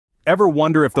Ever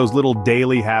wonder if those little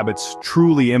daily habits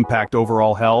truly impact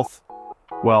overall health?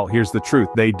 Well, here's the truth,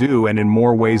 they do, and in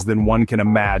more ways than one can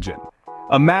imagine.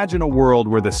 Imagine a world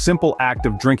where the simple act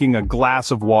of drinking a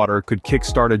glass of water could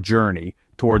kickstart a journey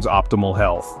towards optimal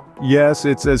health. Yes,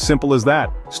 it's as simple as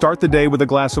that. Start the day with a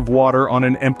glass of water on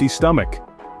an empty stomach.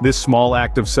 This small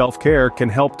act of self-care can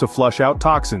help to flush out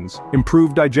toxins,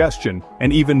 improve digestion,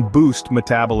 and even boost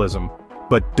metabolism.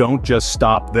 But don't just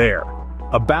stop there.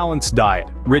 A balanced diet,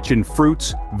 rich in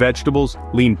fruits, vegetables,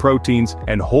 lean proteins,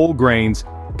 and whole grains,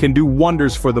 can do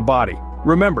wonders for the body.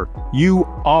 Remember, you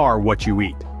are what you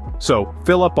eat. So,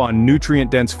 fill up on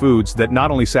nutrient-dense foods that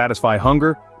not only satisfy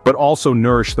hunger, but also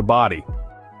nourish the body.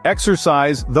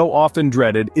 Exercise, though often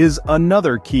dreaded, is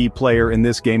another key player in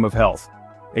this game of health.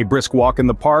 A brisk walk in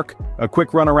the park, a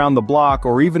quick run around the block,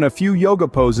 or even a few yoga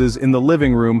poses in the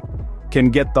living room can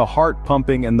get the heart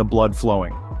pumping and the blood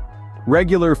flowing.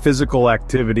 Regular physical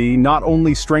activity not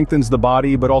only strengthens the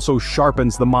body but also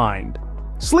sharpens the mind.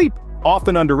 Sleep,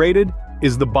 often underrated,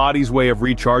 is the body's way of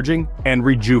recharging and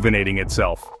rejuvenating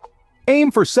itself. Aim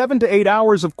for 7 to 8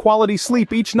 hours of quality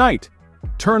sleep each night.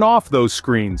 Turn off those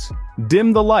screens,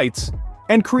 dim the lights,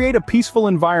 and create a peaceful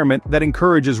environment that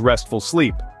encourages restful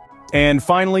sleep. And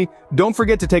finally, don't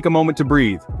forget to take a moment to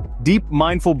breathe. Deep,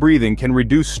 mindful breathing can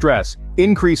reduce stress,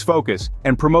 increase focus,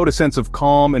 and promote a sense of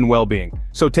calm and well-being.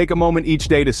 So take a moment each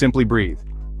day to simply breathe.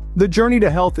 The journey to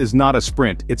health is not a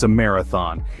sprint, it's a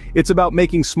marathon. It's about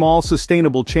making small,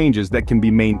 sustainable changes that can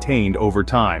be maintained over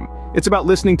time. It's about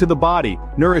listening to the body,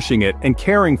 nourishing it, and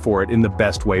caring for it in the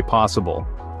best way possible.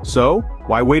 So,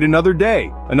 why wait another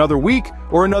day, another week,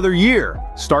 or another year?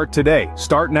 Start today.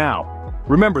 Start now.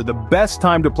 Remember, the best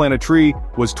time to plant a tree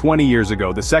was 20 years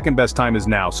ago. The second best time is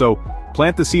now. So,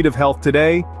 plant the seed of health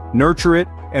today, nurture it,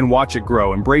 and watch it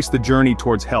grow. Embrace the journey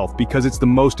towards health because it's the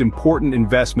most important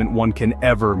investment one can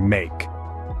ever make.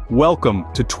 Welcome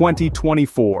to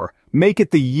 2024. Make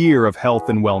it the year of health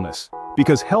and wellness.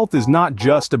 Because health is not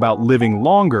just about living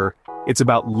longer, it's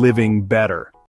about living better.